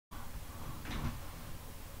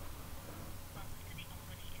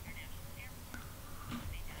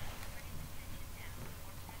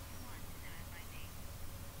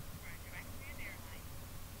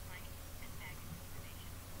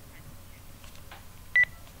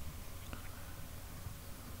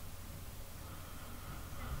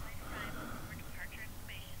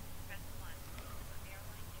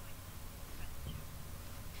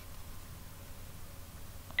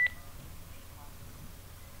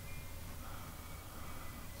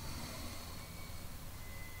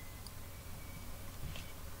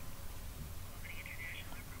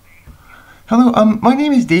Hello, my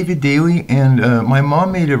name is David Daly, and my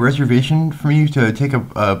mom made a reservation for me to take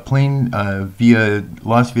a plane via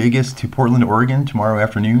Las Vegas to Portland, Oregon tomorrow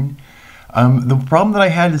afternoon. The problem that I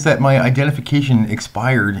had is that my identification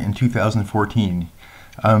expired in 2014.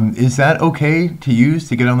 Is that okay to use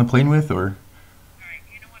to get on the plane with, or? All right,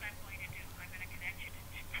 you know what I'm going to do? I'm going to connect you to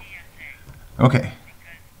TSA Okay,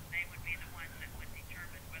 because they would be the ones that would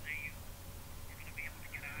determine whether you're going to be able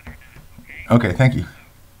to get out or not, okay? okay, thank you. So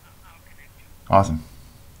I'll connect you. Awesome.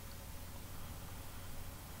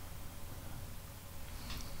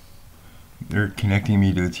 They're connecting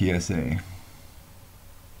me to the TSA.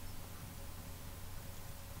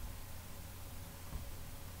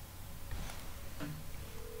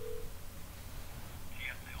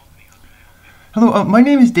 Hello, my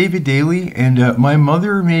name is David Daly, and my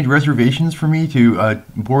mother made reservations for me to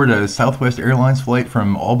board a Southwest Airlines flight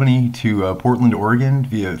from Albany to Portland, Oregon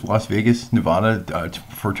via Las Vegas, Nevada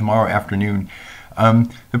for tomorrow afternoon.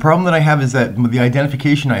 The problem that I have is that the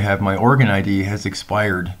identification I have, my Oregon ID, has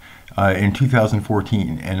expired in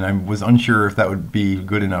 2014, and I was unsure if that would be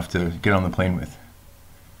good enough to get on the plane with.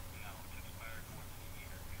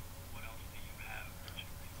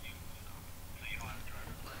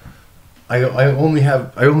 I only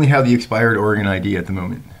have the expired Oregon ID at the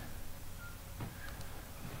moment.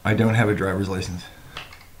 I don't have a driver's license.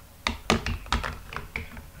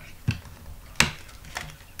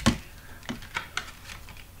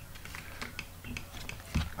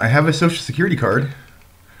 I have a social security card.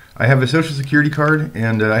 I have a social security card,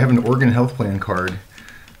 and I have an Oregon health plan card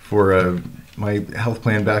for my health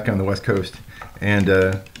plan back on the West Coast, and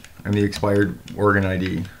the expired Oregon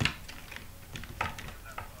ID.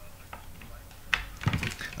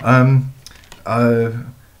 Um,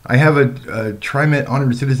 I have a TriMet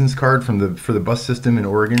Honored Citizens card for the bus system in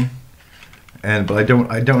Oregon, but I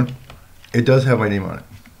don't. It does have my name on it.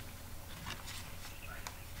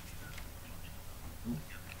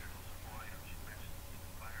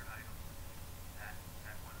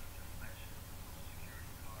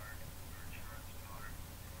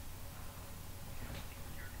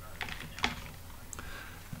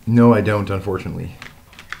 No, I don't, unfortunately.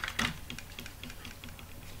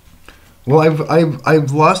 Well,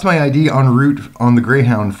 I've lost my ID en route on the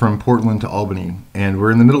Greyhound from Portland to Albany, and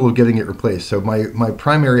we're in the middle of getting it replaced. So my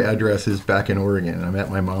primary address is back in Oregon, and I'm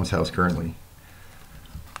at my mom's house currently.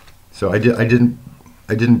 So I didn't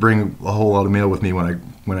bring a whole lot of mail with me when I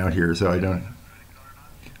went out here, so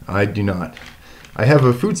I do not. I have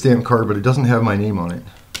a food stamp card, but it doesn't have my name on it.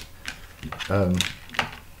 Um,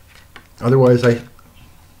 Otherwise, I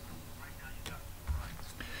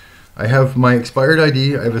have my expired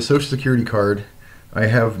ID. I have a social security card. I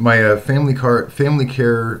have my family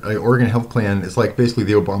care Oregon health plan. It's like basically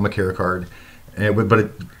the Obamacare card,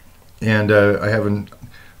 and I have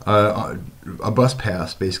a bus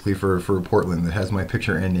pass basically for Portland that has my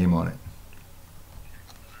picture and name on it.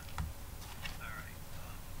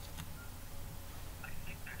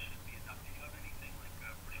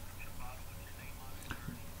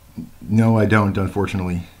 No, I don't,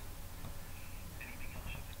 unfortunately.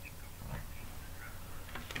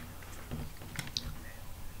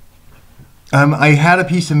 I had a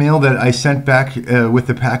piece of mail that I sent back with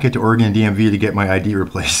the packet to Oregon DMV to get my ID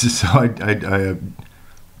replaced. So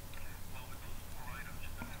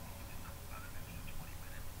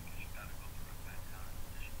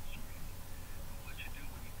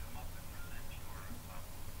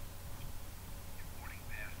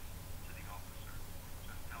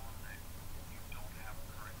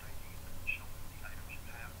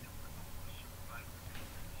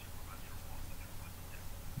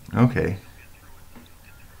okay.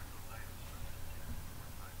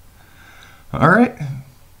 All right.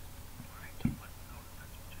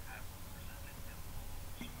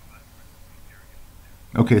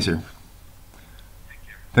 Okay, sir.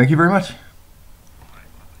 Thank you very much.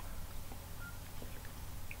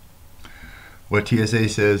 What TSA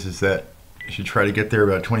says is that you should try to get there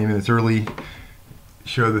about 20 minutes early,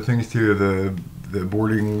 show the things to the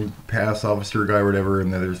boarding pass officer guy or whatever,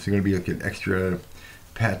 and that there's going to be like an extra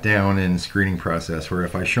pat down and screening process where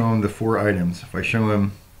if I show him the 4 items, if I show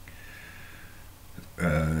him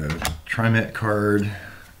TriMet card,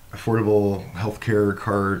 affordable healthcare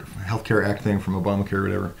card, healthcare act thing from Obamacare or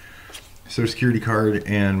whatever, social security card,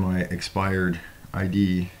 and my expired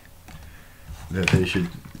ID, that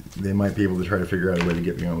they might be able to try to figure out a way to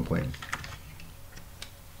get me on the plane.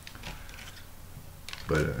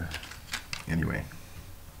 But anyway,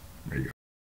 there you go.